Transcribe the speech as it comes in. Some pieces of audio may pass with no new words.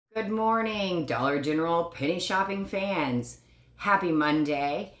Good morning, Dollar General penny shopping fans. Happy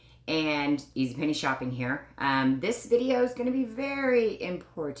Monday and Easy Penny Shopping here. This video is going to be very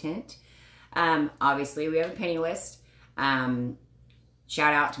important. Obviously, we have a penny list.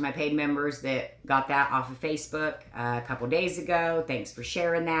 Shout out to my paid members that got that off of Facebook a couple days ago. Thanks for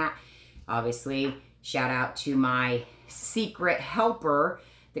sharing that. Obviously, shout out to my secret helper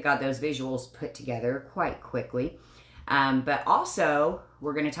that got those visuals put together quite quickly. But also,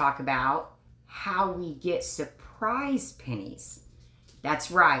 we're going to talk about how we get surprise pennies.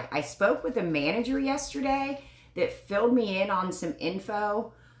 That's right. I spoke with a manager yesterday that filled me in on some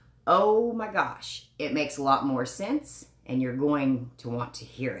info. Oh my gosh, it makes a lot more sense and you're going to want to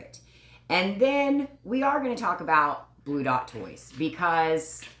hear it. And then we are going to talk about Blue Dot toys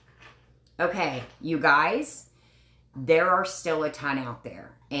because, okay, you guys, there are still a ton out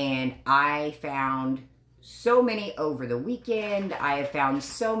there. And I found so many over the weekend. I have found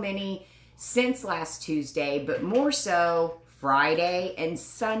so many since last Tuesday, but more so Friday and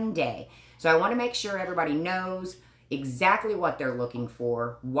Sunday. So I want to make sure everybody knows exactly what they're looking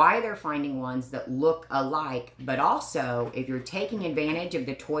for, why they're finding ones that look alike, but also if you're taking advantage of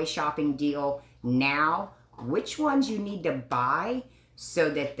the toy shopping deal now, which ones you need to buy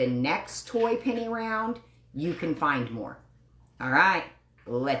so that the next toy penny round, you can find more. All right,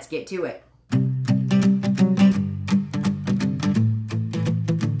 let's get to it.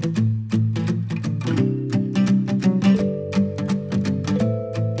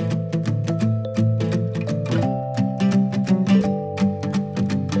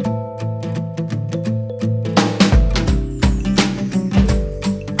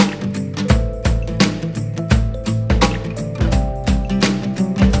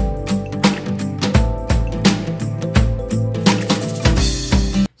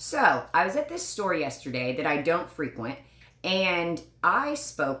 So, I was at this store yesterday that I don't frequent, and I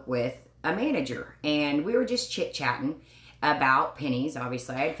spoke with a manager, and we were just chit-chatting about pennies.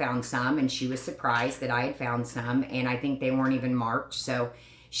 Obviously, I had found some, and she was surprised that I had found some, and I think they weren't even marked. So,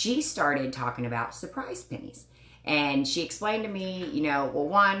 she started talking about surprise pennies, and she explained to me, you know, well,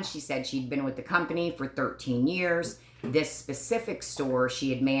 one, she said she'd been with the company for 13 years. This specific store she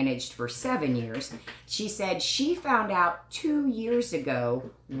had managed for 7 years. She said she found out 2 years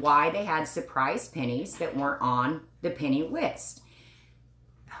ago why they had surprise pennies that weren't on the penny list.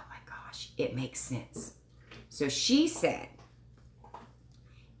 Oh my gosh, it makes sense. So she said,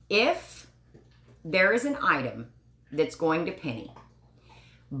 if there is an item that's going to penny,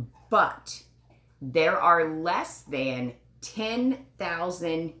 but there are less than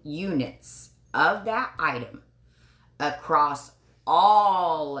 10,000 units of that item across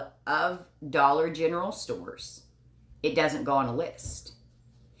all of Dollar General stores, it doesn't go on a list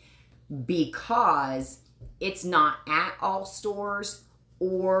because it's not at all stores,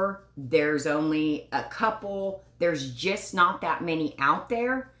 or there's only a couple, there's just not that many out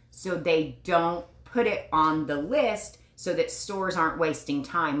there, so they don't put it on the list so that stores aren't wasting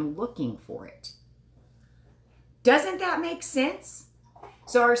time looking for it. Doesn't that make sense?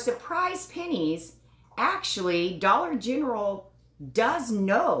 So our surprise pennies, actually, Dollar General does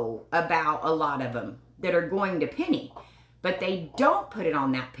know about a lot of them that are going to penny, but they don't put it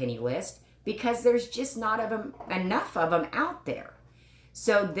on that penny list because there's just not enough of them out there.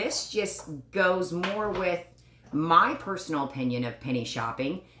 So this just goes more with my personal opinion of penny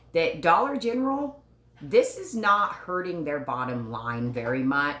shopping, that Dollar General, this is not hurting their bottom line very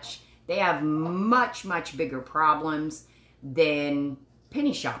much. They have much, much bigger problems than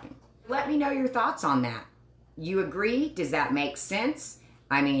penny shopping. Let me know your thoughts on that. You agree? Does that make sense?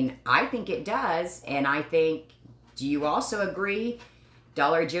 I mean, I think it does. And I think, do you also agree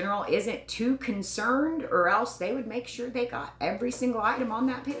Dollar General isn't too concerned, or else they would make sure they got every single item on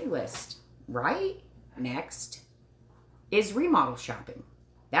that penny list, right? Next is remodel shopping.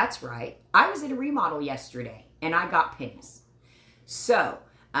 That's right. I was at a remodel yesterday and I got pennies. So,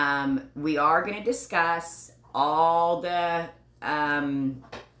 we are going to discuss all the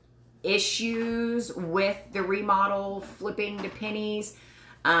issues with the remodel flipping to pennies,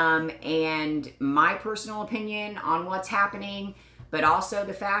 and my personal opinion on what's happening, but also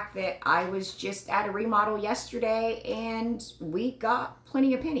the fact that I was just at a remodel yesterday and we got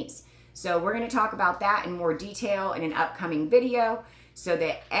plenty of pennies. So we're going to talk about that in more detail in an upcoming video so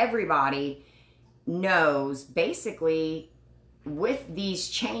that everybody knows basically with these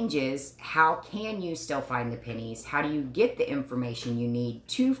changes, how can you still find the pennies? How do you get the information you need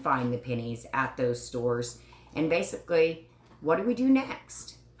to find the pennies at those stores? And basically, what do we do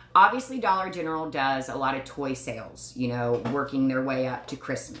next? Obviously, Dollar General does a lot of toy sales, you know, working their way up to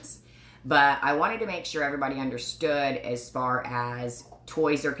Christmas. But I wanted to make sure everybody understood as far as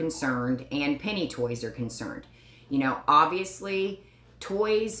toys are concerned and penny toys are concerned. You know, obviously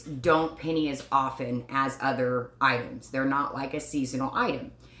toys don't penny as often as other items. They're not like a seasonal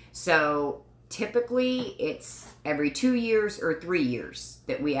item. So typically it's every 2 years or 3 years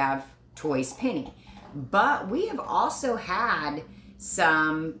that we have toys penny. But we have also had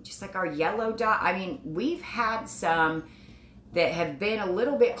some, just like our yellow dot, I mean, we've had some that have been a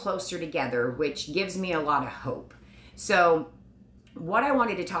little bit closer together, which gives me a lot of hope. So what I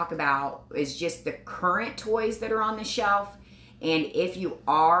wanted to talk about is just the current toys that are on the shelf. And if you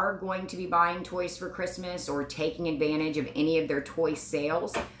are going to be buying toys for Christmas or taking advantage of any of their toy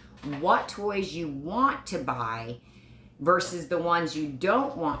sales, what toys you want to buy versus the ones you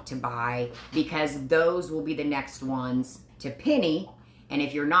don't want to buy, because those will be the next ones to penny. And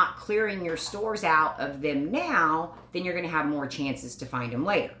if you're not clearing your stores out of them now, then you're going to have more chances to find them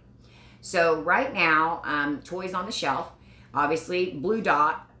later. So right now, toys on the shelf, obviously Blue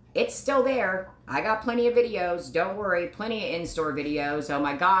Dot, it's still there. I got plenty of videos, don't worry, plenty of in-store videos. Oh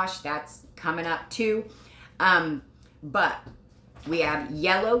my gosh, that's coming up too. But we have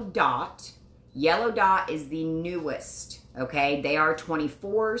Yellow Dot. Yellow Dot is the newest, okay? They are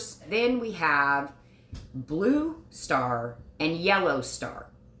 24s. Then we have Blue Star and Yellow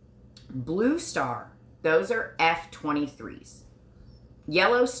Star. Blue Star, those are F23s.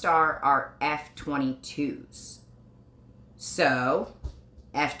 Yellow Star are F22s. So,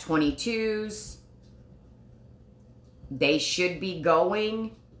 F22s, they should be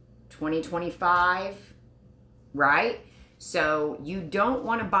going 2025, right? So you don't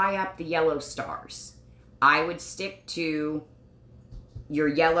want to buy up the yellow stars. I would stick to your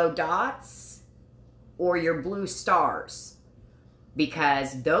yellow dots or your blue stars,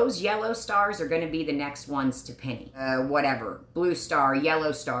 because those yellow stars are going to be the next ones to penny. Whatever, blue star,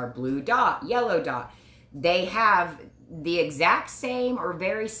 blue dot, yellow dot. They have the exact same or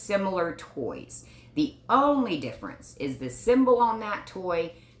very similar toys. The only difference is the symbol on that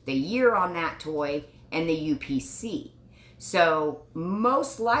toy, the year on that toy, and the UPC. So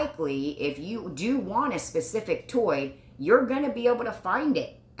most likely, if you do want a specific toy, you're going to be able to find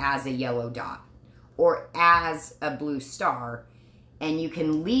it as a yellow dot or as a blue star, and you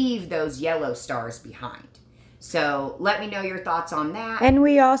can leave those yellow stars behind. So let me know your thoughts on that. And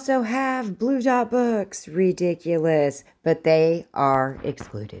we also have Blue Dot books. Ridiculous, but they are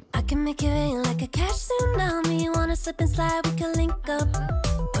excluded. I can make it rain like a cash tsunami. You wanna slip and slide, we can link up.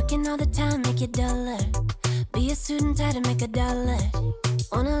 Working all the time, make it dollar. Be a student, try to make a dollar.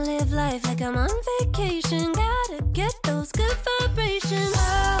 Wanna live life like I'm on vacation. Gotta get those good vibrations.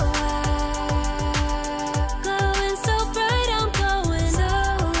 Oh, glowing so bright, I'm glowing so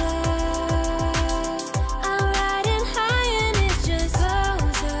high. I'm riding high and it's just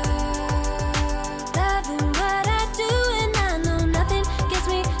closer. Loving what I do and I know nothing gets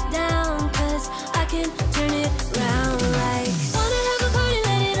me down, 'cause I can turn it round like. Wanna have a party,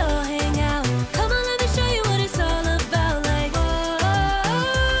 let it all hang out. Come on, let me show you what it's all about. Like,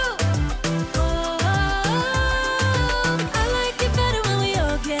 I like it better when we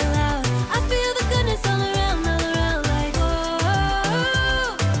all get loud. I feel the goodness all around, like,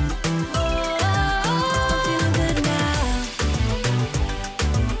 I'm feeling good now.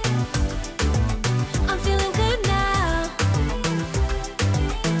 I'm feeling good now.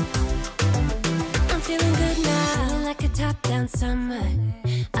 I'm feeling good now. Feeling like a top-down summer.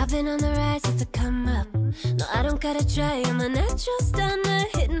 I've been on the rise since I come up. No, I don't gotta try, I'm a natural stunner.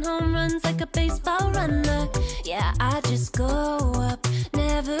 Hitting home runs like a baseball runner. Yeah, I just go up,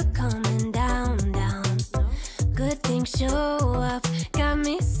 never coming down, down. Good things show up, got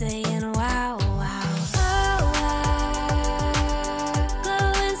me saying wow, wow. Oh,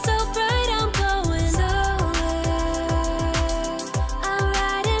 glowing so bright, I'm glowing so high. I'm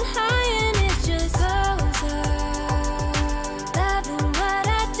riding high and it's just closer. Loving what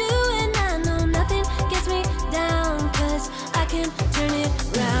I do and I know nothing gets me down, 'cause I can turn it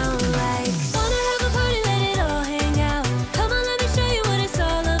round like. Wanna have a party, let it all hang out. Come on, let me show you what it's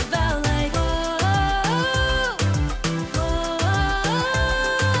all about. Like,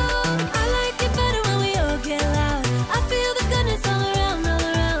 I like it better when we all get loud. I feel the goodness all around,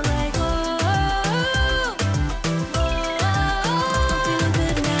 like, I'm feeling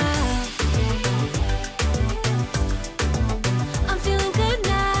good now. I'm feeling good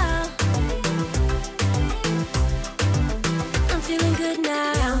now. I'm feeling good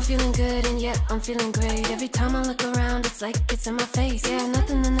now. Yeah, I'm feeling good and yet I'm feeling great. Every time I look around, it's like it's in my face. Yeah,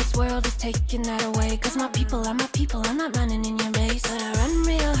 nothing in this world is taking that away. 'Cause my people are my people, I'm not running in your race. But I run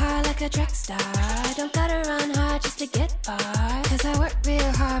real hard like a track star. I don't gotta run hard, just to get far. Cause I work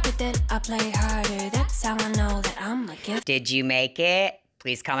real hard, but then I play harder. That's how I know that I'm a gift. Did you make it?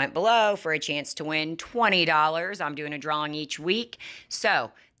 Please comment below for a chance to win $20. I'm doing a drawing each week.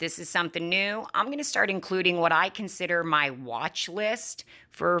 So this is something new. I'm going to start including what I consider my watch list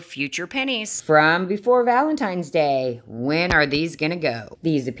for future pennies. From before Valentine's Day, when are these going to go?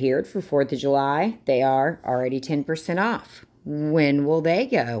 These appeared for 4th of July. They are already 10% off. When will they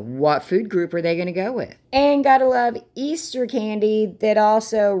go? What food group are they going to go with? And gotta love Easter candy that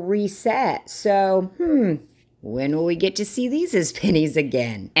also reset. So, when will we get to see these as pennies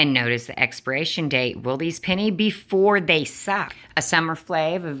again? And notice the expiration date. Will these penny before they suck? A summer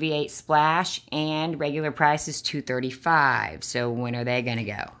flav, a V8 splash, and regular price is $2.35. So when are they gonna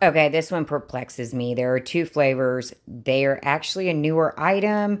go? Okay, this one perplexes me. There are 2 flavors. They are actually a newer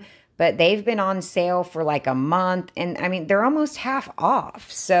item, but they've been on sale for like a month. And I mean, they're almost half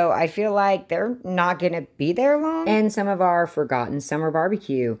off. So I feel like they're not going to be there long. And some of our forgotten summer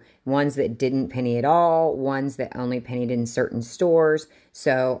barbecue, ones that didn't penny at all, ones that only pennied in certain stores.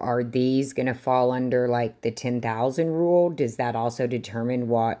 So are these going to fall under like the 10,000 rule? Does that also determine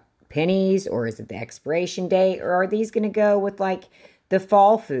what pennies, or is it the expiration date? Or are these going to go with like the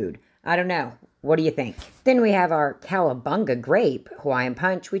fall food? I don't know. What do you think? Then we have our Cowabunga Grape Hawaiian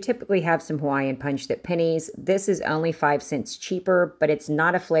Punch. We typically have some Hawaiian Punch that pennies. This is only 5 cents cheaper, but it's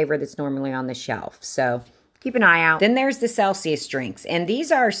not a flavor that's normally on the shelf. So keep an eye out. Then there's the Celsius drinks. And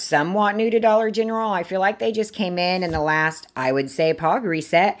these are somewhat new to Dollar General. I feel like they just came in the last, I would say, POG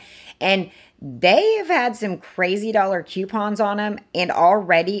reset. And they have had some crazy dollar coupons on them and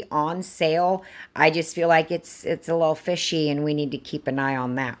already on sale. I just feel like it's a little fishy and we need to keep an eye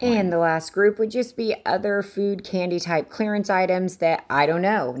on that one. And the last group would just be other food candy type clearance items that I don't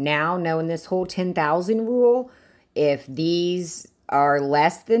know. Now, knowing this whole 10,000 rule, if these are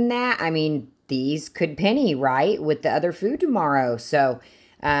less than that, I mean, these could penny, right, with the other food tomorrow. So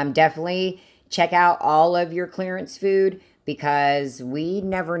definitely check out all of your clearance food, because we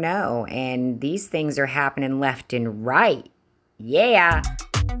never know, and these things are happening left and right. Yeah.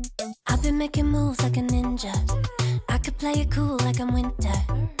 I've been making moves like a ninja. I could play it cool like I'm winter.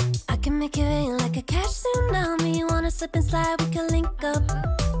 I can make it rain like a cash tsunami. You wanna slip and slide, we can link up.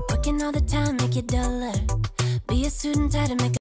 Working all the time, make it duller. Be a student, tie to make